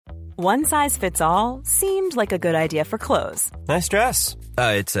One size fits all seemed like a good idea for clothes. Nice dress.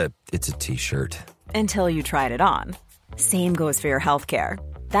 It's a t-shirt. Until you tried it on. Same goes for your healthcare.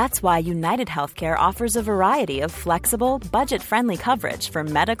 That's why United Healthcare offers a variety of flexible, budget-friendly coverage for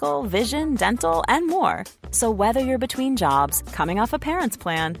medical, vision, dental, and more. So whether you're between jobs, coming off a parent's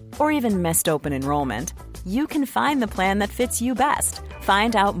plan, or even missed open enrollment, you can find the plan that fits you best.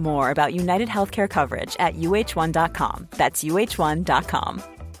 Find out more about United Healthcare coverage at uh1.com. That's uh1.com.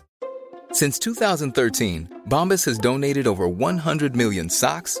 Since 2013, Bombas has donated over 100 million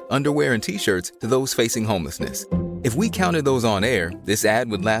socks, underwear, and T-shirts to those facing homelessness. If we counted those on air, this ad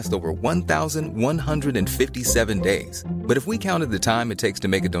would last over 1,157 days. But if we counted the time it takes to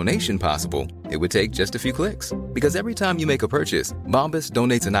make a donation possible, it would take just a few clicks. Because every time you make a purchase, Bombas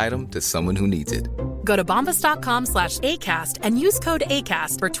donates an item to someone who needs it. Go to bombas.com/ACAST and use code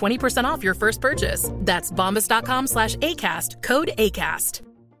ACAST for 20% off your first purchase. That's bombas.com/ACAST, code ACAST.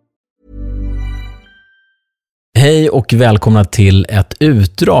 Hej och välkomna till ett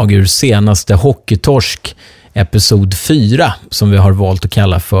utdrag ur senaste Hockeytorsk episod 4 som vi har valt att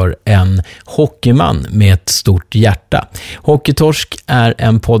kalla för En hockeyman med ett stort hjärta. Hockeytorsk är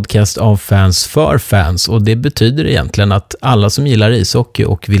en podcast av fans för fans och det betyder egentligen att alla som gillar ishockey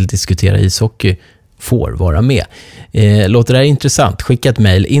och vill diskutera ishockey får vara med. Låter det här intressant? Skicka ett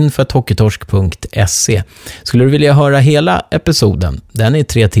mejl info@hockeytorsk.se. Skulle du vilja höra hela episoden? Den är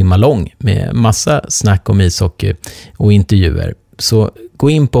 3 timmar lång med massa snack om ishockey och intervjuer. Så gå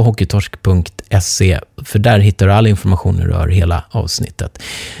in på hockeytorsk.se för där hittar du all information som rör hela avsnittet.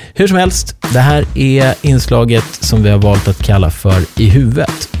 Hur som helst, det här är inslaget som vi har valt att kalla för I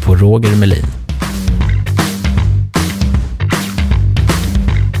huvudet på Roger Melin.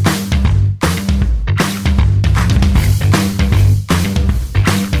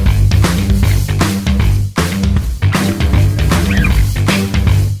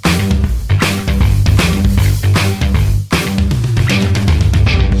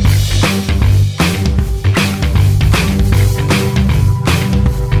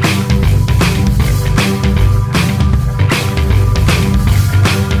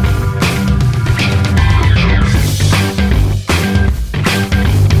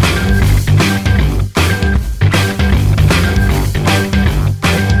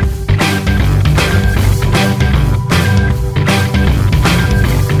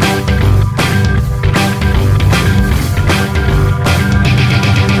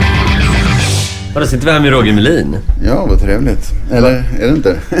 Då sitter vi här med Roger Melin. Ja, vad trevligt. Eller är det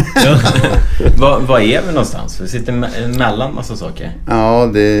inte? Ja. Vad är vi någonstans? Vi sitter mellan massa saker. Ja,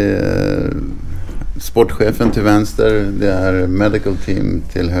 det är sportchefen till vänster. Det är medical team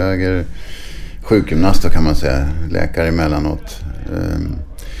till höger. Sjukgymnast då kan man säga. Läkare emellanåt.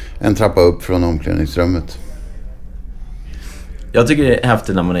 En trappa upp från omklädningsrummet. Jag tycker det är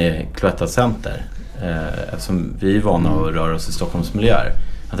häftigt när man är Cloetta Center. Eftersom vi är vana att röra oss i Stockholmsmiljöer.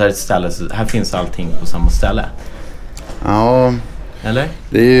 Att det här är ett ställe, så här finns allting på samma ställe. Ja. Eller?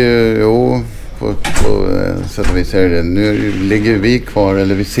 Det är ju, jo, på sätt och vis är det. Nu ligger vi kvar,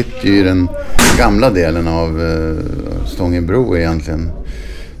 eller vi sitter ju i den gamla delen av Stångebro egentligen.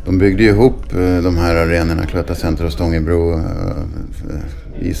 De byggde ju ihop de här arenorna, Cloetta Center och Stångebro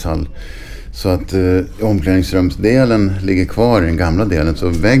ishall. Så att omklädningsrumsdelen ligger kvar i den gamla delen. Så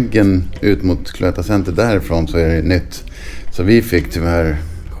väggen ut mot Cloetta Center därifrån så är det nytt. Så vi fick tyvärr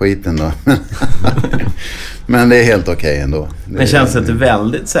skiten då. Men det är helt okej ändå. Men känns det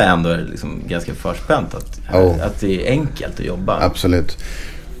väldigt så ändå liksom ganska förspänt att det är enkelt att jobba? Absolut.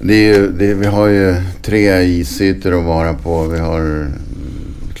 Vi har ju 3 isytor att vara på. Vi har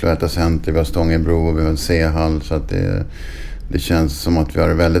Cloetta Center, vi har Stångebro och vi har C-hall. Så att det känns som att vi har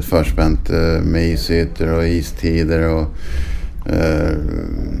det väldigt förspänt med isytor och istider. Och,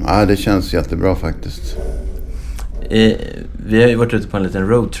 det känns jättebra faktiskt. Vi har ju varit ute på en liten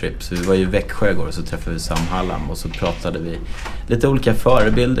roadtrip. Så vi var ju i Växjö igår och så träffade vi Sam Hallam. Och så pratade vi lite olika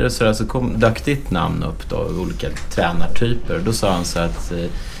förebilder och sådär. Så dök ditt namn upp då, olika tränartyper. Och då sa han så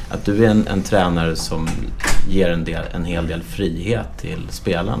att du är en tränare som ger en hel del frihet till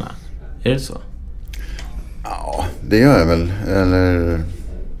spelarna. Är det så? Ja, det gör jag väl. Eller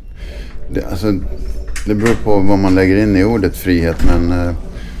det beror på vad man lägger in i ordet frihet. Men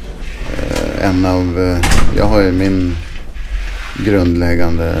jag har ju min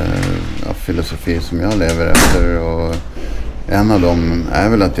grundläggande filosofi som jag lever efter, och en av dem är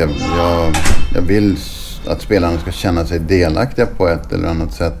väl att jag vill att spelarna ska känna sig delaktiga på ett eller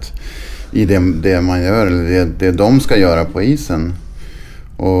annat sätt i det man gör, eller det de ska göra på isen.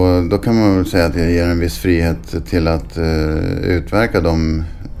 Och då kan man väl säga att jag ger en viss frihet till att utverka de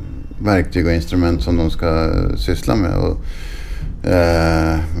verktyg och instrument som de ska syssla med. Och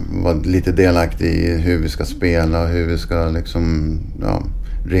vara lite delaktig i hur vi ska spela, hur vi ska liksom,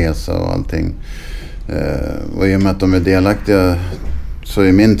 resa och allting. Och i och med att de är delaktiga så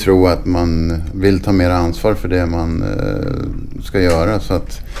är min tro att man vill ta mer ansvar för det man ska göra, så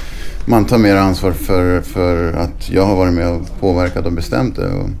att man tar mer ansvar för att jag har varit med och påverkat och bestämt det.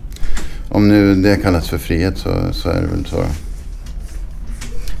 Och om nu det kallas för frihet så är det väl så.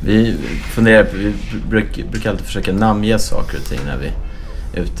 Vi brukar alltid försöka namnge saker och ting när vi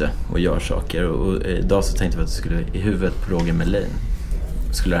är ute och gör saker. Och idag så tänkte vi att det skulle i huvudet på Roger Melin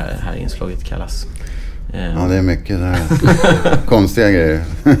skulle det här inslaget kallas. Ja, det är mycket där. Konstiga grejer.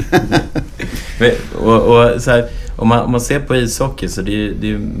 och så här, om man ser på ishockey så det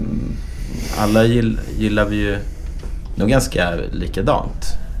är alla gillar vi ju nog ganska likadant.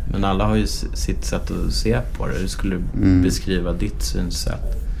 Men alla har ju sitt sätt att se på det. Hur skulle du beskriva ditt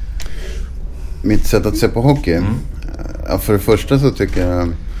synsätt? Mitt sätt att se på hockey? Ja, för det första så tycker jag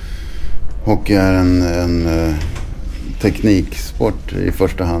hockey är en tekniksport i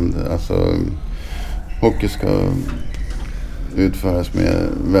första hand. Alltså, hockey ska utföras med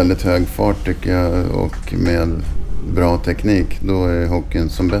väldigt hög fart tycker jag, och med bra teknik. Då är hockeyn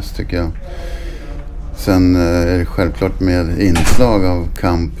som bäst tycker jag. Sen är det självklart med inslag av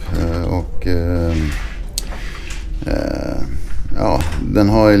kamp och den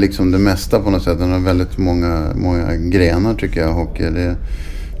har ju liksom det mesta på något sätt. Den har väldigt många grenar tycker jag, hockey.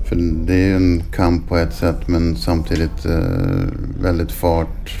 För det är ju en kamp på ett sätt, men samtidigt väldigt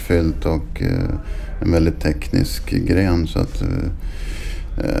fartfyllt och en väldigt teknisk gren. Så att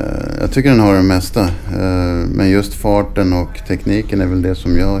jag tycker den har det mesta. Men just farten och tekniken är väl det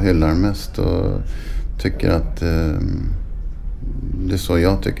som jag hyllar mest och tycker att det är så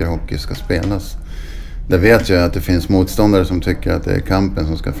jag tycker hockey ska spelas. Där vet jag att det finns motståndare som tycker att det är kampen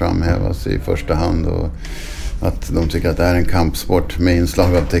som ska framhävas i första hand och att de tycker att det är en kampsport med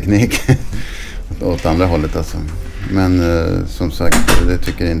inslag av teknik åt andra hållet alltså. Men som sagt, det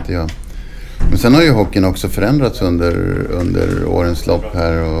tycker inte jag. Men sen har ju hockeyn också förändrats under årens lopp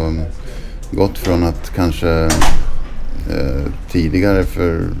här och gått från att kanske tidigare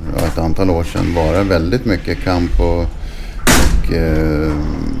för ett antal år sedan vara väldigt mycket kamp och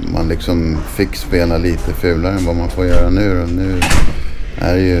man liksom fick spela lite fulare än vad man får göra nu. Och nu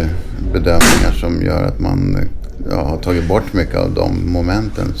är det ju bedömningar som gör att man har tagit bort mycket av de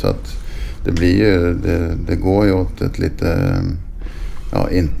momenten, så att det blir ju, det går ju åt ett lite,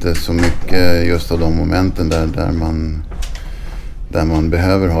 inte så mycket just av de momenten där man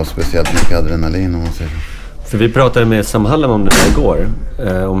behöver ha speciellt mycket adrenalin om man säger. För vi pratade med Sam Hallam om det här igår,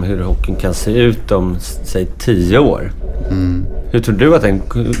 om hur hockeyn kan se ut om, säg 10 år. Hur tror du att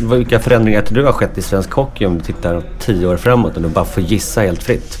vilka förändringar tror du har skett i svensk hockey om du tittar 10 år framåt och du bara får gissa helt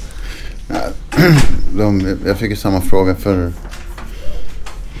fritt? Jag fick ju samma fråga för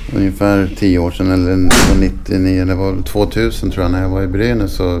ungefär 10 år sedan, eller 99, det var 2000 tror jag, när jag var i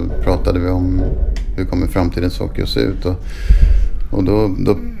Brynäs så pratade vi om hur kommer framtidens hockey att se ut och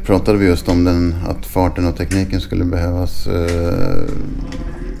då pratade vi just om att farten och tekniken skulle behövas.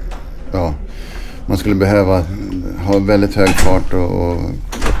 Man skulle behöva ha väldigt hög fart och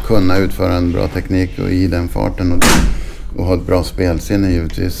kunna utföra en bra teknik och i den farten och ha ett bra spelsinne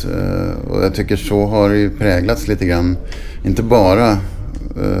givetvis. Och jag tycker så har det ju präglats lite grann, inte bara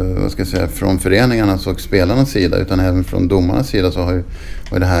från föreningarnas och spelarnas sida, utan även från domarnas sida så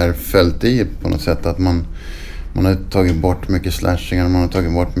har det här följt i på något sätt, att man har tagit bort mycket slashingar, man har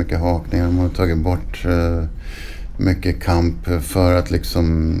tagit bort mycket hakningar, man har tagit bort mycket kamp för att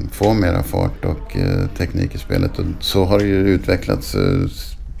liksom få mera fart och teknik i spelet. Och så har det ju utvecklats,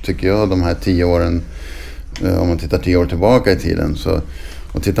 tycker jag, de här 10 åren. Om man tittar 10 år tillbaka i tiden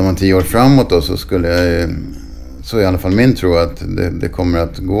och tittar man 10 år framåt då, så är i alla fall min tro att det kommer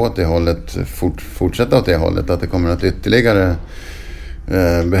att gå åt det hållet, fortsätta åt det hållet, att det kommer att ytterligare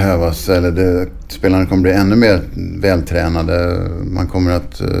behövas, eller spelarna kommer bli ännu mer vältränade, man kommer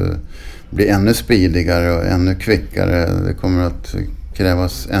att bli ännu speedigare och ännu kvickare, det kommer att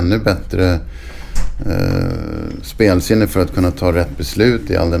krävas ännu bättre spelsinne för att kunna ta rätt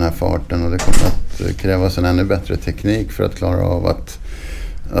beslut i all den här farten, och det kommer att krävas en ännu bättre teknik för att klara av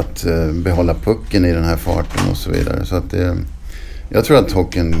att behålla pucken i den här farten och så vidare. Så att jag tror att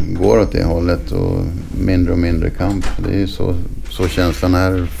hockeyn går åt det hållet och mindre kamp. Det är ju så känslan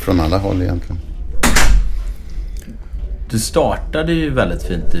är från alla håll egentligen. Du startade ju väldigt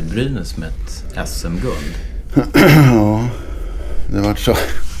fint i Brynäs med ett SM-guld. Ja, det var så.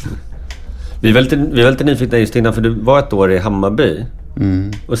 Vi är väldigt nyfikna just innan, för du var ett år i Hammarby.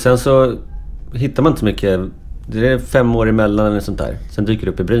 Och sen så hittar man inte så mycket. Det är 5 år emellan eller sånt där. Sen dyker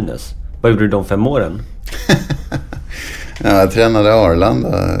du upp i Brynäs. Vad gjorde du de 5 åren? Jag tränade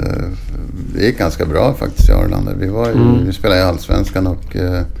Arlanda det gick ganska bra faktiskt i Arlanda. Vi spelade i Allsvenskan och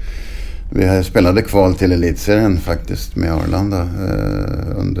vi spelade kval till Elitserien faktiskt med Arlanda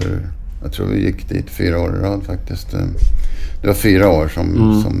under, jag tror vi gick dit 4 år i rad faktiskt. Det var 4 år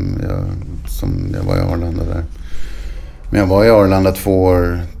som jag var i Arlanda där. Men jag var i Arlanda 2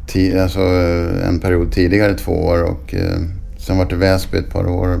 år, alltså en period tidigare 2 år och sen var det Väsby ett par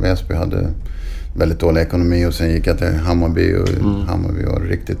år. Väsby hade väldigt dålig ekonomi och sen gick jag till Hammarby och Hammarby var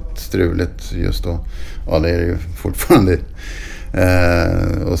riktigt struligt just då. Ja, det är det ju fortfarande.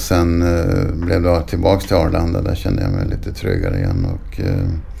 Och sen blev jag tillbaka till Arlanda, där kände jag mig lite tryggare igen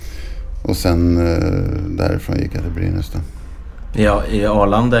och sen därifrån gick jag till Brynäs då. Ja, är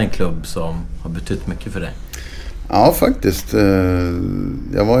Arlanda en klubb som har betytt mycket för dig? Ja, faktiskt.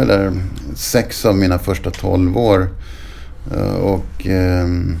 Jag var ju där 6 av mina första 12 år och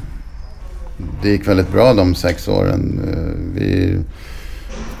det gick väldigt bra de 6 åren. Vi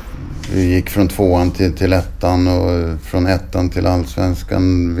gick från 2:an till 1:an och från 1:an till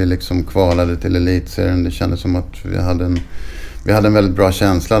Allsvenskan. Vi liksom kvalade till Elitserien. Det kändes som att vi hade en väldigt bra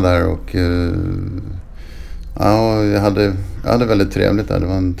känsla där och ja, jag hade väldigt trevligt där. Det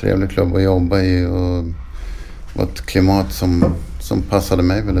var en trevlig klubb att jobba i och var ett klimat som passade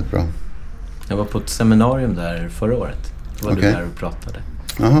mig väldigt bra. Jag var på ett seminarium där förra året. Då var du där och pratade.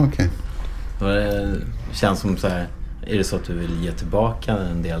 Jaha, okej. Det känns som så här, är det så att du vill ge tillbaka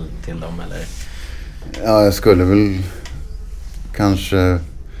en del till dem eller? Ja, jag skulle väl kanske...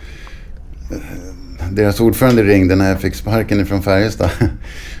 Deras ordförande ringde när jag fick sparken ifrån Färjestad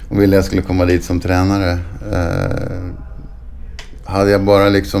och ville jag skulle komma dit som tränare. Hade jag bara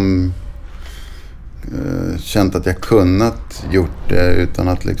liksom känt att jag kunnat gjort det utan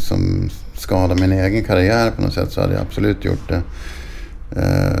att liksom skada min egen karriär på något sätt, så hade jag absolut gjort det.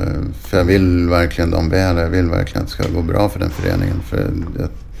 För jag vill verkligen dem väl. Jag vill verkligen att det ska gå bra för den föreningen. För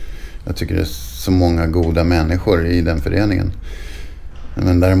jag tycker det är så många goda människor i den föreningen.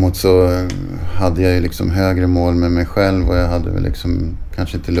 Men däremot så hade jag ju liksom högre mål med mig själv och jag hade väl liksom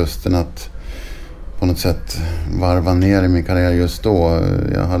kanske inte lusten att på något sätt varva ner i min karriär just då.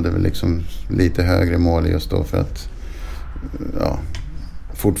 Jag hade väl liksom lite högre mål just då för att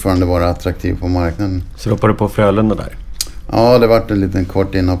fortfarande vara attraktiv på marknaden. Så hoppade du på Frölunda där? Ja, det var en liten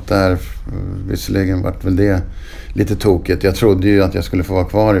kort inhopp där. Visserligen var väl det lite tokigt. Jag trodde ju att jag skulle få vara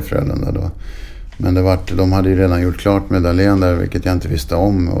kvar i Frölunda då. Men de hade ju redan gjort klart med Dahlén där, vilket jag inte visste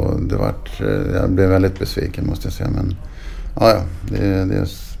om. Och jag blev väldigt besviken måste jag säga. Men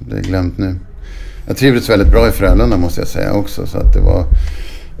det är glömt nu. Jag trivdes väldigt bra i Frölunda måste jag säga också. Så att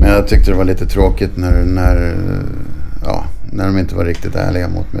men jag tyckte det var lite tråkigt när de inte var riktigt ärliga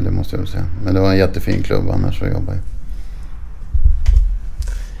mot mig, det måste jag väl säga. Men det var en jättefin klubb annars att jobba i.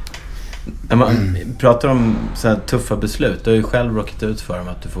 När man pratar om så här tuffa beslut, du har ju själv råkat ut för dem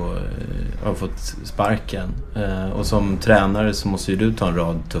att du har fått sparken. Och som tränare så måste ju du ta en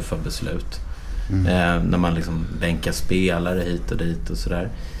rad tuffa beslut. När man liksom bänkar spelare hit och dit och sådär.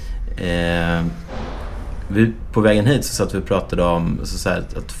 På vägen hit så satt vi och pratade om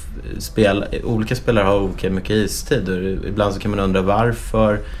att olika spelare har olika mycket istid. Och ibland så kan man undra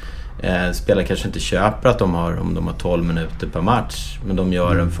varför spelare kanske inte köper att om de har 12 minuter per match, men de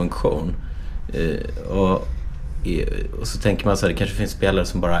gör en funktion. Och så tänker man så här, det kanske finns spelare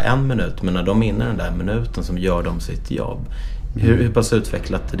som bara har 1 minut, men när de är inne i den där minuten som gör de sitt jobb. Hur pass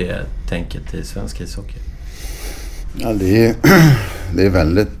utvecklat är det tänket i svensk ishockey? Ja, det är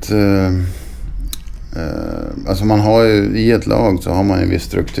väldigt... alltså man har ju, i ett lag så har man en viss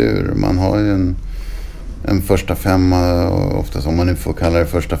struktur. Man har ju en första femma, oftast om man nu får kalla det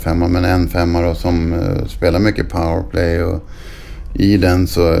första femma, men en femma då, som spelar mycket powerplay, och i den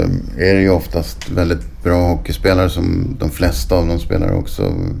så är det ju oftast väldigt bra hockeyspelare som de flesta av dem spelar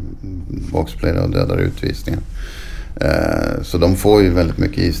också boxplay och dödar utvisningar. Så de får ju väldigt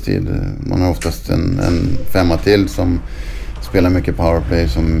mycket istid. Man har oftast en femma till som spelar mycket powerplay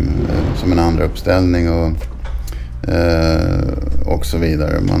som en andra uppställning och så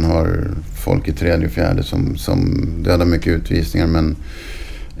vidare. Man har folk i tredje och fjärde som dödar mycket utvisningar men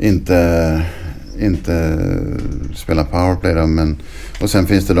inte spelar powerplay då, och sen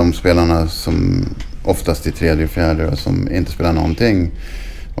finns det de spelarna som oftast i tredje och fjärde då, som inte spelar någonting,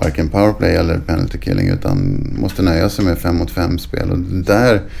 varken powerplay eller penalty killing, utan måste nöja sig med 5-mot-5 spel. Och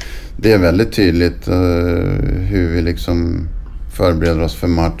det är väldigt tydligt hur vi liksom förbereder oss för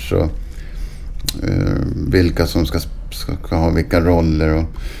match och vilka som ska ha vilka roller, och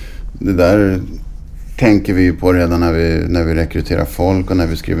det där tänker vi på redan när vi rekryterar folk och när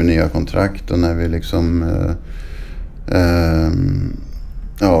vi skriver nya kontrakt och när vi liksom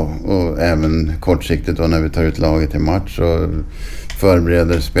och även kortsiktigt då när vi tar ut laget i match. Och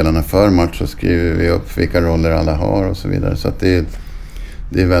förbereder spelarna för match, så skriver vi upp vilka roller alla har och så vidare. Så att det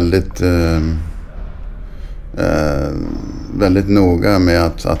är väldigt väldigt noga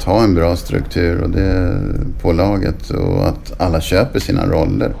med att ha en bra struktur och det på laget, och att alla köper sina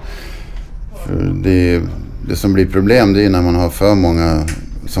roller. För det som blir problem, det är när man har för många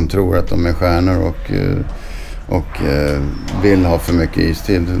som tror att de är stjärnor och vill ha för mycket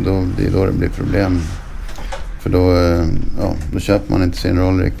istid. Det är då det blir problem. För då köper man inte sin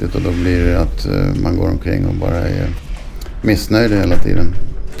roll riktigt, och då blir det att man går omkring och bara är missnöjd hela tiden.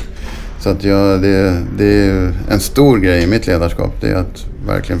 Så att det är en stor grej i mitt ledarskap, det är att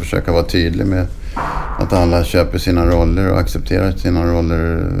verkligen försöka vara tydlig med att alla köper sina roller och accepterar sina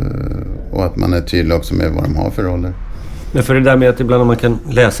roller, och att man är tydlig också med vad de har för roller. Men för det där med att ibland om man kan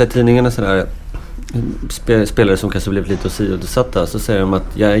läsa i tidningarna sådär, spelare som kanske blivit lite åsidosatta, så säger de att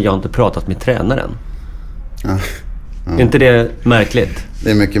jag har inte pratat med tränaren. Ja. Är inte det märkligt?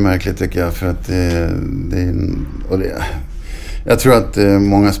 Det är mycket märkligt tycker jag, för att jag tror att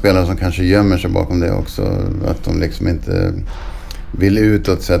många spelare som kanske gömmer sig bakom det också, att de liksom inte vill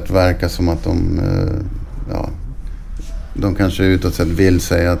utåt sett verka som att de kanske utåt sett vill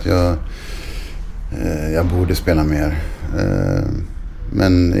säga att jag borde spela mer.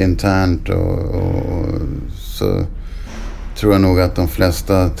 Men internt och så tror jag nog att de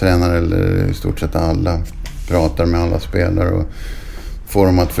flesta tränare, eller i stort sett alla, pratar med alla spelare och får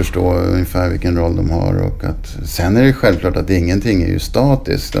dem att förstå ungefär vilken roll de har. Och att, sen är det självklart att ingenting är ju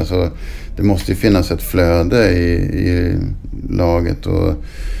statiskt. Alltså, det måste ju finnas ett flöde i laget, och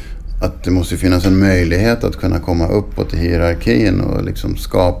att det måste finnas en möjlighet att kunna komma uppåt i hierarkin och liksom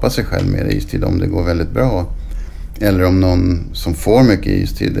skapa sig själv mer istid om det går väldigt bra. Eller om någon som får mycket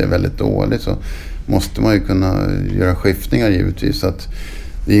istid är väldigt dålig, så måste man ju kunna göra skiftningar givetvis. Så att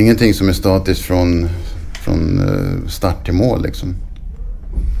det är ingenting som är statiskt från start till mål liksom.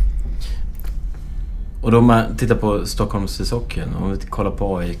 Och då om man tittar på Stockholmshockeyn, om vi kollar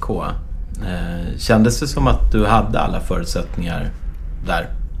på AIK, kändes det som att du hade alla förutsättningar där?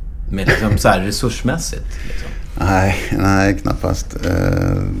 Med liksom så här resursmässigt liksom? Nej, knappast.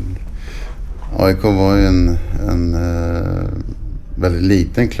 AIK var ju en väldigt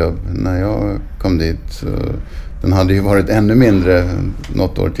liten klubb när jag kom dit. Så den hade ju varit ännu mindre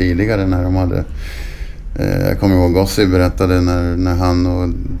något år tidigare när de hade... Jag kommer ihåg Gossi berättade när han och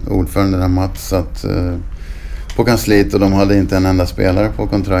ordförande där Mats satt på kansliet, och de hade inte en enda spelare på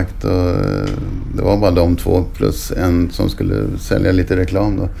kontrakt, och det var bara de två plus en som skulle sälja lite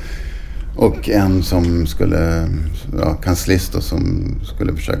reklam då, och en som skulle kanslist och som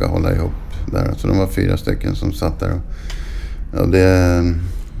skulle försöka hålla ihop där. Så de var 4 stycken som satt där, och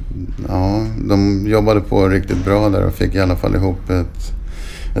de jobbade på riktigt bra där och fick i alla fall ihop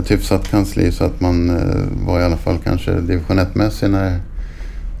ett hyfsat kansli, så att man var i alla fall kanske division 1-mässig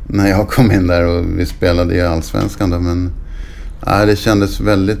när jag kom in där, och vi spelade i Allsvenskan då, men det kändes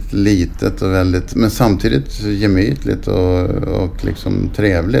väldigt litet och väldigt, men samtidigt gemytligt och liksom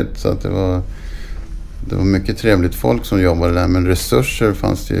trevligt, så att det var mycket trevligt folk som jobbade där, men resurser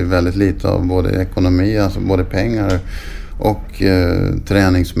fanns det ju väldigt lite av, både ekonomi, alltså både pengar och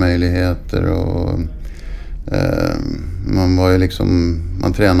träningsmöjligheter, och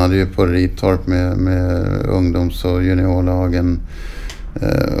man tränade ju på Ritorp med ungdoms- och juniorlagen,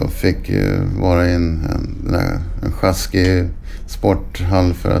 och fick vara i en sjaskig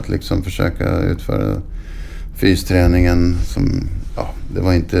sporthall för att liksom försöka utföra fysträningen som, det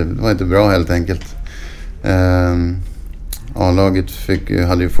var inte bra helt enkelt. A-laget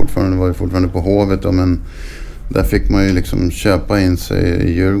var ju fortfarande på Hovet då, men där fick man ju liksom köpa in sig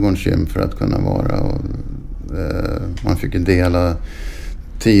i Djurgårdens gym för att kunna vara, och man fick ju dela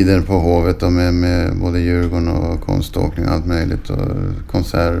tider på Hovet då med både Djurgården och konståkning och allt möjligt, och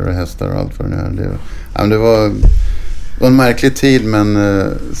konserter och hästar och allt för det var en märklig tid, men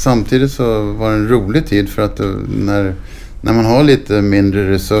samtidigt så var det en rolig tid, för att när man har lite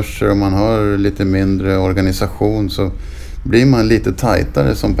mindre resurser och man har lite mindre organisation, så blir man lite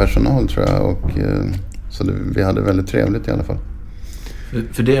tajtare som personal, tror jag, och så vi hade väldigt trevligt i alla fall.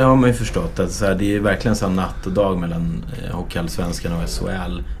 För det har man ju förstått att så här, det är verkligen så natt och dag mellan Hockeyallsvenskan och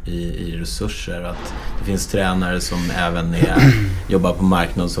SHL i resurser. Att det finns tränare som även jobbar på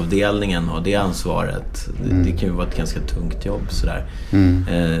marknadsavdelningen och det ansvaret. Det kan ju vara ett ganska tungt jobb. Sådär.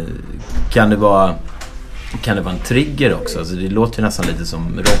 Kan det vara en trigger också? Alltså, det låter ju nästan lite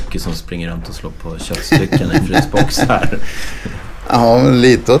som Rocky som springer runt och slår på köttstycken i frysboxar. Ja,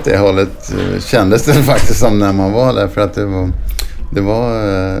 lite åt det hållet kändes det faktiskt som när man var där, för att det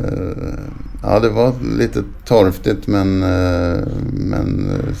var lite torftigt, men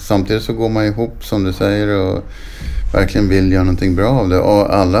samtidigt så går man ihop som du säger, och verkligen vill göra någonting bra av det.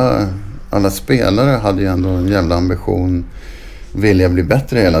 Och alla spelare hade ju ändå en jävla ambition, vilja bli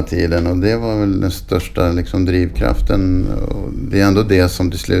bättre hela tiden. Och det var väl den största liksom drivkraften. Och det är ändå det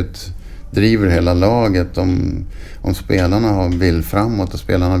som till slut driver hela laget. Om spelarna vill framåt och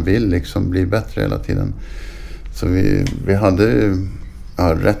spelarna vill liksom bli bättre hela tiden. Så vi hade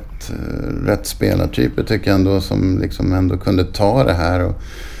rätt spelartyper tycker jag ändå, som liksom ändå kunde ta det här. Och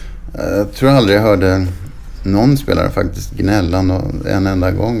jag tror aldrig jag hörde någon spelare faktiskt gnälla en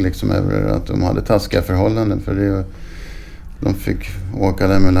enda gång liksom över att de hade taskiga förhållanden, för de fick åka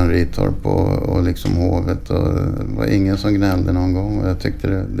där mellan Ritorp och liksom Hovet, och det var ingen som gnällde någon gång, och jag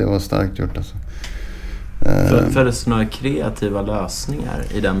tyckte det var starkt gjort alltså. Föddes några kreativa lösningar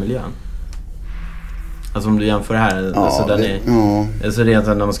i den miljön? Alltså om du jämför det här, alltså rent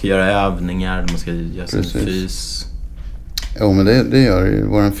när man ska göra övningar, när man ska göra sin fys. Jo, men det gör ju.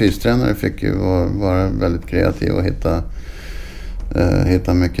 Vår fystränare fick ju vara väldigt kreativ och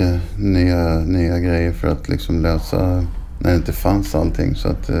hitta mycket nya grejer för att liksom lösa när det inte fanns allting. Så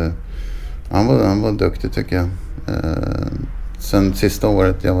att han var duktig tycker jag. Sen sista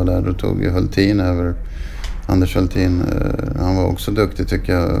året jag var där, då tog ju Hultin över. Anders Hultin, han var också duktig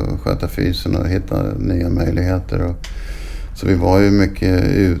tycker jag, att sköta fysen och hitta nya möjligheter. Så vi var ju mycket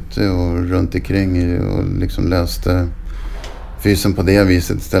ute och runt omkring och liksom löste fysen på det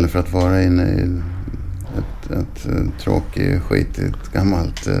viset istället för att vara inne i ett tråkigt, skitigt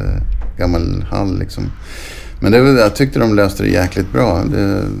gammal hall liksom. Men jag tyckte de löste det jäkligt bra,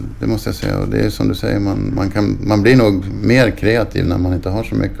 det måste jag säga. Och det är som du säger, man blir nog mer kreativ när man inte har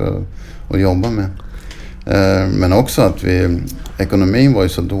så mycket att jobba med. Men också att ekonomin var ju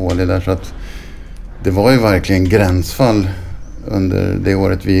så dålig där, så att det var ju verkligen gränsfall under det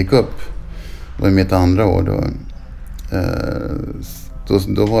året vi gick upp. Det var mitt andra år då.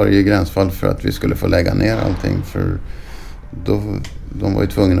 Då var det ju gränsfall för att vi skulle få lägga ner allting, för de var ju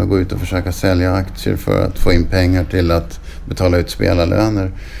tvungna att gå ut och försöka sälja aktier för att få in pengar till att betala ut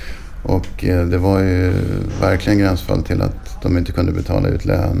spelarlöner. Och det var ju verkligen gränsfall till att de inte kunde betala ut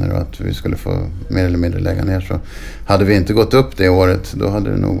löner och att vi skulle få mer eller mindre lägga ner. Så hade vi inte gått upp det året, då hade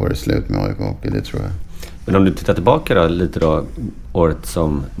det nog varit slut med AIK Hockey, det tror jag. Men om du tittar tillbaka då, lite då, året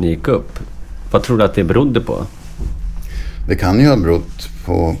som ni gick upp, vad tror du att det berodde på? Det kan ju ha berott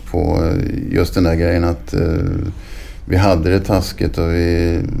på just den där grejen att vi hade det taskigt, och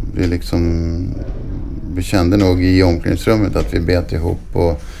vi kände nog i omklädningsrummet att vi bet ihop,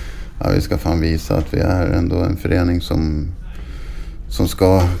 och vi ska fan visa att vi är ändå en förening som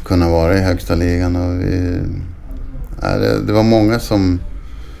ska kunna vara i högsta ligan. Och det var många som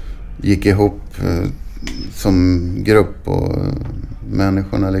gick ihop som grupp, och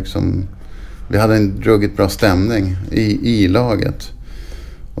människorna liksom, vi hade en ruggigt bra stämning i laget.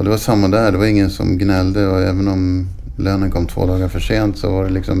 Och det var samma där, det var ingen som gnällde, och även om lönen kom 2 dagar för sent så var det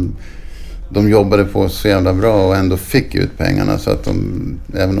liksom, de jobbade på så jävla bra och ändå fick ut pengarna, så att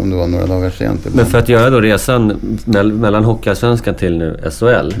även om det var några dagar sent. Men för att göra då resan mellan Hockeyallsvenskan till nu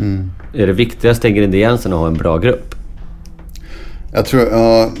SHL, är det viktigaste ingrediensen att ha en bra grupp? Jag tror,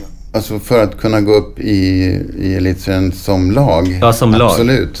 alltså för att kunna gå upp i elitserien som lag. Ja, som lag.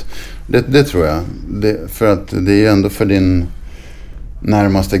 Absolut. Det tror jag. För att det är ju ändå för din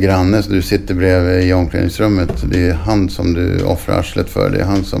närmaste granne, så du sitter bredvid i omklädningsrummet. Det är han som du offrar arslet för. Det är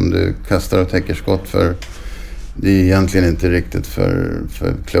han som du kastar och täcker skott för. Det är egentligen inte riktigt för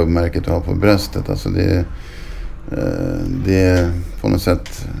klubbmärket du har på bröstet. Alltså det är på något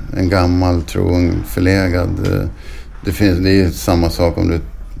sätt en gammal tron, förlegad. Det är samma sak om du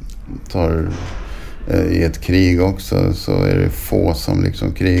tar i ett krig också, så är det få som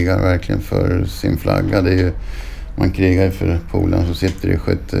liksom krigar verkligen för sin flagga. Det är ju, man krigar för polen som sitter i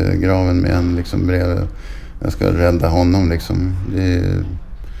skyttegraven med en liksom bredvid. Jag ska rädda honom liksom.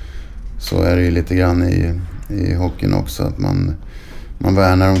 Så är det ju lite grann i hockeyn också, att man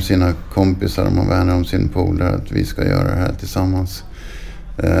värnar om sina kompisar och man värnar om sin polare, att vi ska göra det här tillsammans.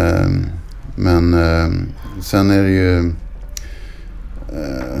 Men sen är det ju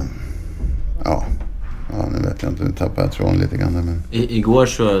nu vet jag inte, nu tappar jag tråden lite grann. Men... Igår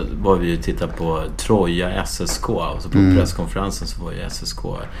så var vi ju tittade på Troja SSK, och så på presskonferensen så var ju SSK,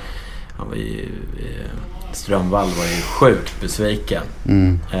 han var ju Strömvall var ju sjukt besviken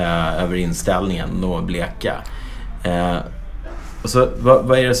över inställningen och bleka. Och så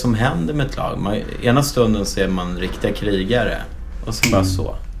vad är det som händer med ett lag? Ena stunden ser man riktiga krigare, och så bara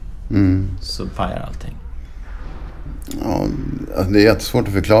så pajar allting. Ja, det är jättesvårt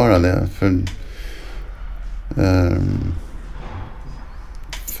att förklara det,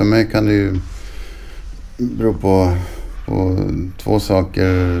 för mig kan det ju bero på 2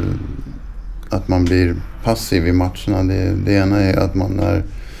 saker. att man blir passiv i matcherna. Det ena är att man är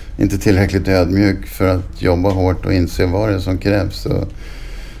inte tillräckligt ödmjuk för att jobba hårt och inse vad det är som krävs.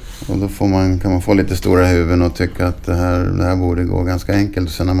 Och då kan man få lite stora huvuden och tycka att det här borde gå ganska enkelt.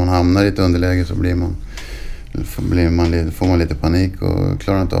 Sen när man hamnar i ett underläge så får man lite panik och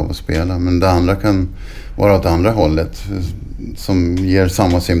klarar inte av att spela. Men det andra kan vara åt andra hållet som ger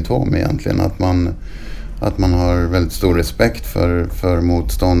samma symptom egentligen. Att man har väldigt stor respekt för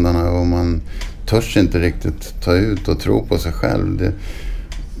motståndarna och man törs inte riktigt ta ut och tro på sig själv.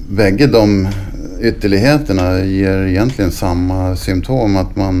 Bägge de ytterligheterna ger egentligen samma symptom,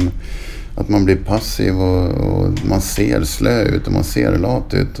 att man blir passiv och man ser slö ut och man ser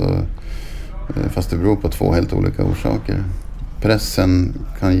lat ut, fast det beror på 2 helt olika orsaker. Pressen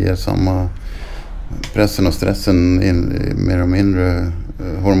kan ge pressen och stressen med de inre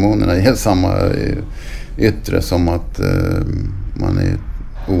hormonerna ger samma yttre som att man är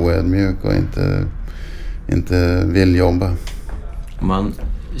oödmjuk och inte vill jobba. Man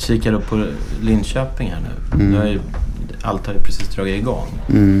kikar upp på Linköping här nu. Nu allt har ju precis dragit igång.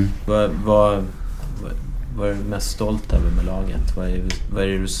 Vad är du mest stolt över med laget? Vad är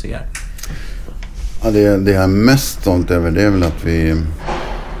det du ser? Ja, det jag är mest stolt över, det är väl att vi...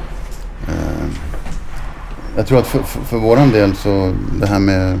 jag tror att för våran del så det här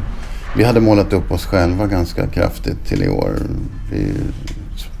med... Vi hade målat upp oss själva ganska kraftigt till i år.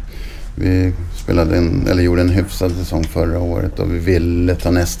 Vi gjorde en hyfsad säsong förra året och vi ville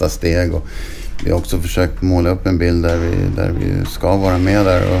ta nästa steg. Och vi har också försökt måla upp en bild där vi ska vara med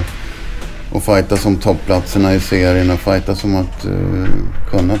där och fighta som toppplatserna i serien och fighta som att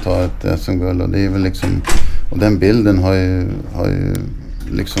kunna ta ett SM-guld. Och det är väl liksom, och den bilden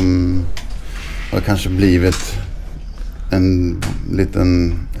har kanske blivit en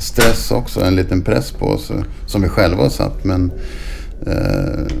liten stress också, en liten press på oss som vi själva har satt. Men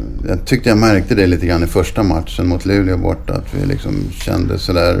jag tyckte jag märkte det lite grann i första matchen mot Luleå borta, att vi liksom kände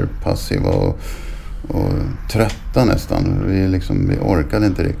sådär passiva och trötta nästan. Vi orkade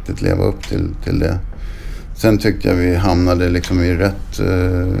inte riktigt leva upp till det. Sen tyckte jag vi hamnade liksom i rätt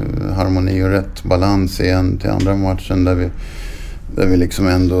harmoni och rätt balans igen till andra matchen där vi liksom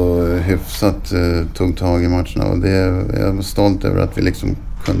ändå hyfsat tog tag i matcherna, och jag var stolt över att vi liksom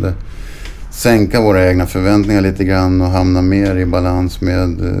kunde sänka våra egna förväntningar lite grann och hamna mer i balans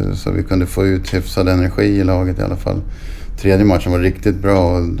med, så vi kunde få ut hyfsad energi i laget i alla fall. Tredje matchen var riktigt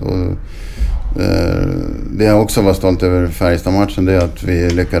bra och det jag också var stolt över Färjestad-matchen, det är att vi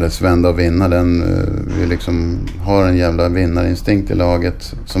lyckades vända och vinna den. Vi liksom har en jävla vinnarinstinkt i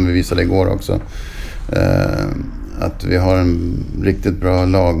laget som vi visade igår också. Att vi har en riktigt bra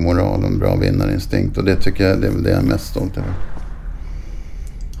lagmoral och en bra vinnarinstinkt, och det tycker jag det är jag är mest stolt över.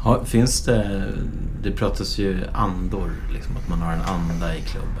 Ja, finns det pratas ju andor, liksom, att man har en anda i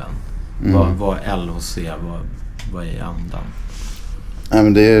klubben. Vad är LHC? Vad är andan? Nej,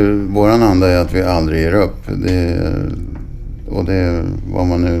 men våran anda är att vi aldrig ger upp. Och det, vad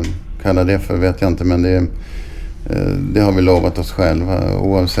man nu kallar det för vet jag inte, men det har vi lovat oss själva.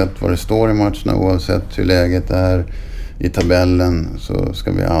 Oavsett vad det står i matcherna, oavsett hur läget är i tabellen, så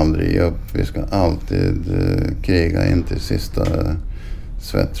ska vi aldrig ge upp. Vi ska alltid kriga in till sista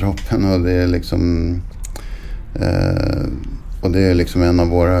svettdroppen, och det är liksom en av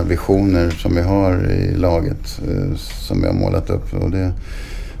våra visioner som vi har i laget, som vi har målat upp,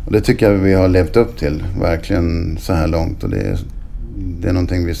 och det tycker jag vi har levt upp till verkligen så här långt, och det är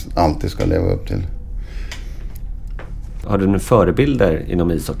någonting vi alltid ska leva upp till. Har du några förebilder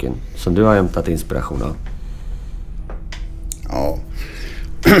inom ishockeyn som du har hämtat inspiration av? Ja.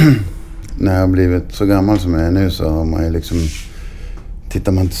 När jag har blivit så gammal som jag är nu, så har man ju liksom,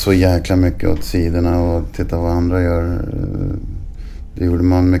 tittar man inte så jäkla mycket åt sidorna och tittar vad andra gör. Det gjorde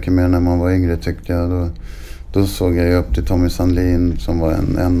man mycket mer när man var yngre, tyckte jag. Då såg jag ju upp till Tommy Sandlin som var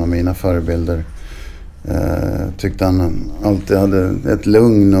en av mina förebilder. Tyckte han alltid hade ett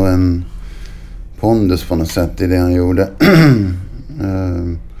lugn och en pondus på något sätt i det han gjorde.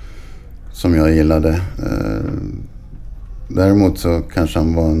 Som jag gillade. Däremot så kanske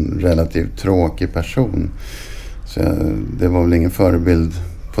han var en relativt tråkig person. Så det var väl ingen förebild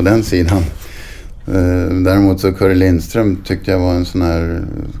på den sidan. Däremot så Curry Lindström tyckte jag var en sån här,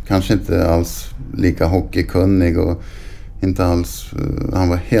 kanske inte alls lika hockeykunnig och inte alls, han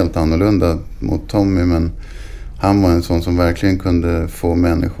var helt annorlunda mot Tommy, men han var en sån som verkligen kunde få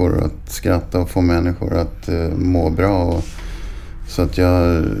människor att skratta och få människor att må bra. Så att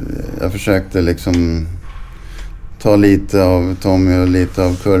jag försökte liksom ta lite av Tommy och lite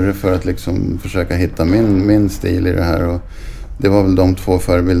av Curry för att liksom försöka hitta min stil i det här. Och det var väl de 2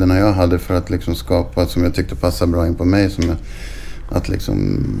 förebilderna jag hade för att liksom skapa, som jag tyckte passade bra in på mig, som jag att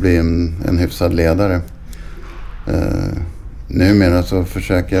liksom bli en hyfsad ledare. Numera så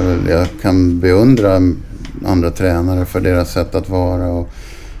försöker jag kan beundra andra tränare för deras sätt att vara, och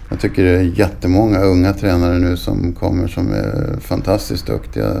jag tycker det är jättemånga unga tränare nu som kommer som är fantastiskt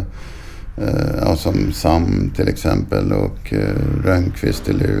duktiga. Som Sam till exempel och Rönnqvist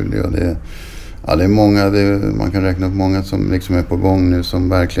i Luleå. Det är många, man kan räkna upp många som liksom är på gång nu som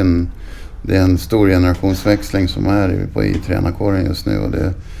verkligen, det är en stor generationsväxling som är i tränarkåren just nu, och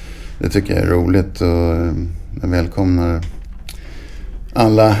det tycker jag är roligt, och jag välkomnar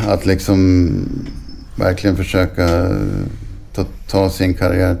alla att liksom verkligen försöka ta sin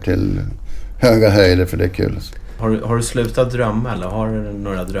karriär till höga höjder, för det är kul. Har du slutat drömma, eller har du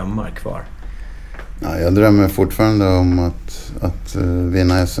några drömmar kvar? Ja, jag drömmer fortfarande om att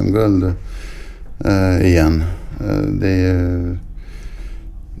vinna SM-guld igen.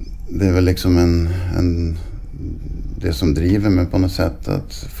 Det är väl liksom det som driver mig på något sätt,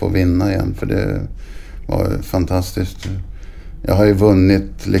 att få vinna igen, för det var fantastiskt. Jag har ju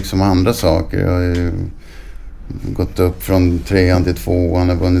vunnit liksom andra saker. Jag har ju gått upp från 3:an till 2:an,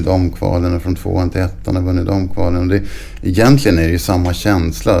 har vunnit omkvalen, och från 2:an till 1:an har vunnit omkvalen. Egentligen är det ju samma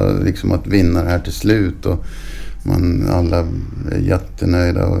känsla, liksom att vinna det här till slut, och alla är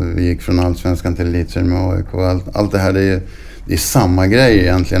jättenöjda, och vi gick från Allsvenskan till Elitserien med AIK, och allt det här, det är samma grej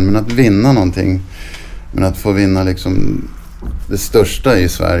egentligen, men att vinna någonting, men att få vinna liksom det största i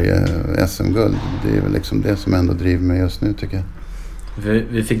Sverige, SM-guld, det är väl liksom det som ändå driver mig just nu, tycker jag.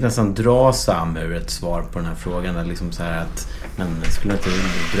 Vi fick nästan dra Sam ur ett svar på den här frågan, där liksom så här att, men skulle inte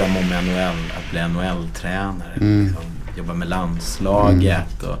drömma om NHL, att bli NHL-tränare, liksom, jobba med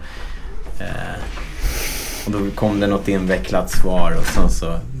landslaget, och då kom det något invecklat svar, och sen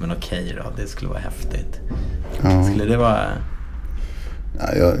så, men okej då, det skulle vara häftigt. Ja. Skulle det vara...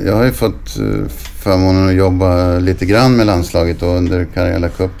 Ja, jag har ju fått förmånen att jobba lite grann med landslaget då, under Karjala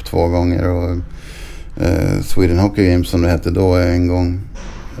Cup 2 gånger, och Sweden Hockey Games som det hette då en gång.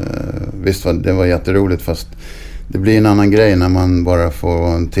 Visst det var jätteroligt, fast det blir en annan grej när man bara får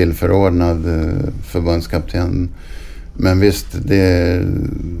en tillförordnad förbundskapten. Men visst, det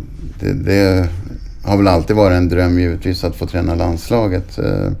har väl alltid varit en dröm givetvis att få träna landslaget.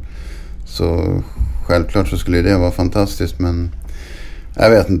 Så självklart så skulle det vara fantastiskt, men jag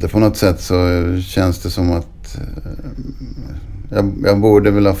vet inte, på något sätt så känns det som att jag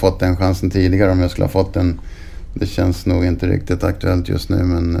borde väl ha fått den chansen tidigare om jag skulle ha fått den. Det känns nog inte riktigt aktuellt just nu,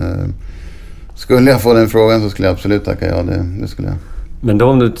 men skulle jag få den frågan så skulle jag absolut tacka ja, det skulle jag. Men då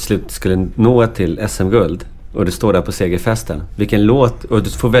om du till slut skulle nå till SM-guld och du står där på segerfesten, vilken låt, och du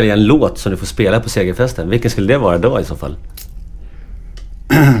får välja en låt som du får spela på segerfesten, vilken skulle det vara då i så fall?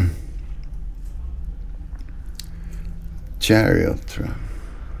 Chariot, tror jag,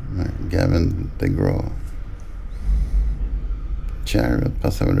 med Gavin DeGraw. Chariot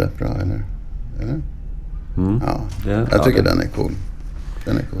passar väl rätt bra, eller? Ja, jag tycker den är cool.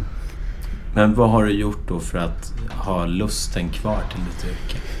 Den är cool. Men vad har du gjort då för att ha lusten kvar till ditt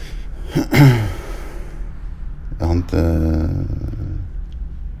yrke?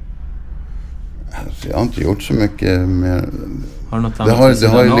 Jag har inte gjort så mycket mer. Har du något annat? Det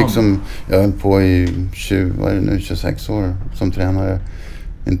har ju liksom, jag har på i 26 år som tränare.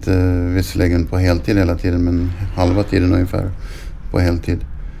 Inte visserligen på heltid hela tiden, men halva tiden ungefär på heltid.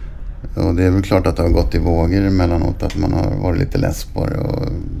 Och det är väl klart att det har gått i vågor emellanåt, att man har varit lite less på det och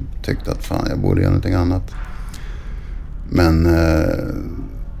tyckt att fan, jag borde göra någonting annat. Men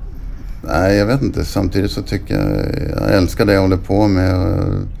nej, jag vet inte. Samtidigt så tycker jag älskar det jag håller på med.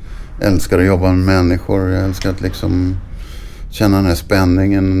 Jag älskar att jobba med människor. Jag älskar att liksom känna den här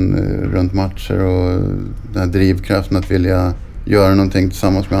spänningen runt matcher och den här drivkraften att vilja göra någonting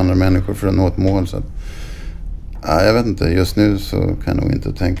tillsammans med andra människor för att nå ett mål. Så att, jag vet inte, just nu så kan jag nog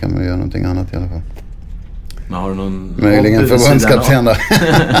inte tänka mig att göra någonting annat i alla fall. Men har du någon möjligen förbundskapten då?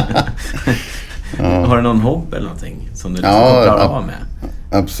 Ja. Har du någon hobby eller någonting som du liksom klarar av med?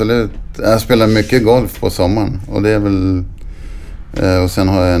 Absolut. Jag spelar mycket golf på sommaren, och det är väl och sen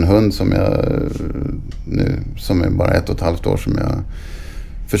har jag en hund som jag nu, som är bara 1,5 år, som jag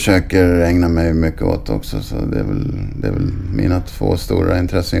försöker ägna mig mycket åt också, så det är väl mina 2 stora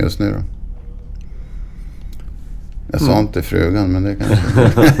intressen just nu då. Jag sa inte frugan, men det kanske...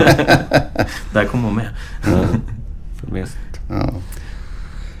 Där kommer hon med. Ja.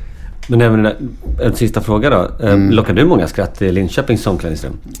 Men även en sista fråga då. Lockar du många skratt i Linköpings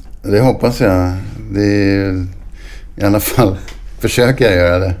omklädningsrum? Det hoppas jag. Det är, i alla fall försöker jag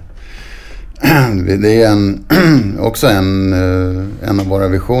göra det. Det är också en av våra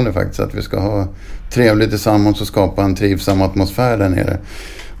visioner faktiskt, att vi ska ha trevligt tillsammans och skapa en trivsam atmosfär där nere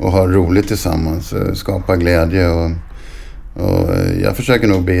och ha roligt tillsammans, skapa glädje, och Och jag försöker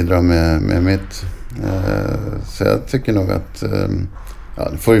nog bidra med mitt. Så jag tycker nog att,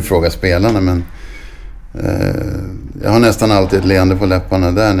 det får ju fråga spelarna, men jag har nästan alltid ett leende på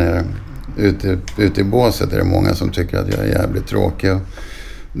läpparna där nere. Ute i båset är det många som tycker att jag är jävligt tråkig, och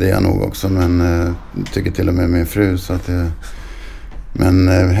det är jag nog också, men tycker till och med min fru. Så att men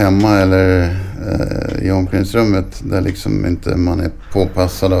hemma eller i omklädningsrummet där liksom inte man är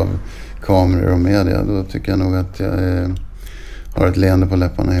påpassad av kameror och media, då tycker jag nog att jag har ett leende på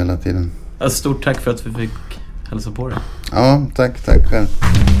läpparna hela tiden. Stort tack för att vi fick hälsa på dig. Ja, tack själv.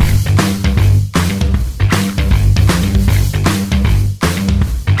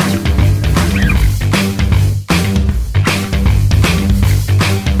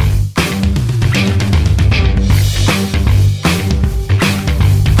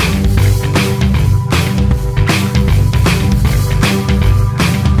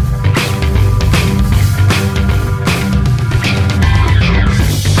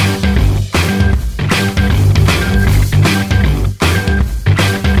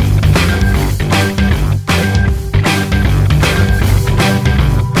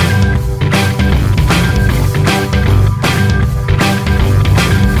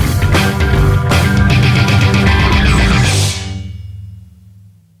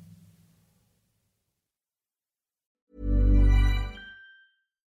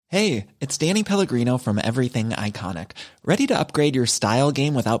 Hey, it's Danny Pellegrino from Everything Iconic. Ready to upgrade your style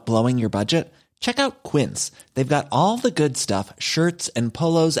game without blowing your budget? Check out Quince. They've got all the good stuff, shirts and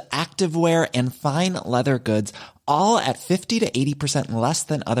polos, activewear, and fine leather goods, all at 50 to 80% less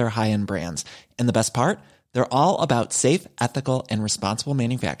than other high-end brands. And the best part? They're all about safe, ethical, and responsible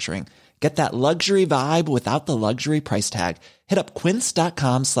manufacturing. Get that luxury vibe without the luxury price tag. Hit up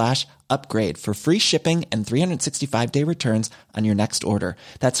quince.com/upgrade for free shipping and 365-day returns on your next order.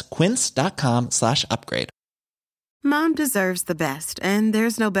 That's quince.com/upgrade. Mom deserves the best, and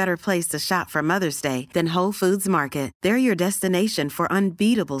there's no better place to shop for Mother's Day than Whole Foods Market. They're your destination for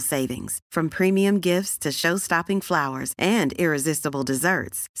unbeatable savings, from premium gifts to show-stopping flowers and irresistible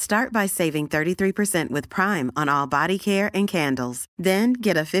desserts. Start by saving 33% with Prime on all body care and candles. Then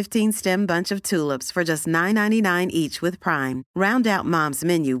get a 15-stem bunch of tulips for just $9.99 each with Prime. Round out Mom's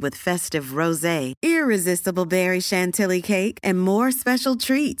menu with festive rosé, irresistible berry chantilly cake, and more special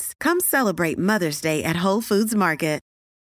treats. Come celebrate Mother's Day at Whole Foods Market.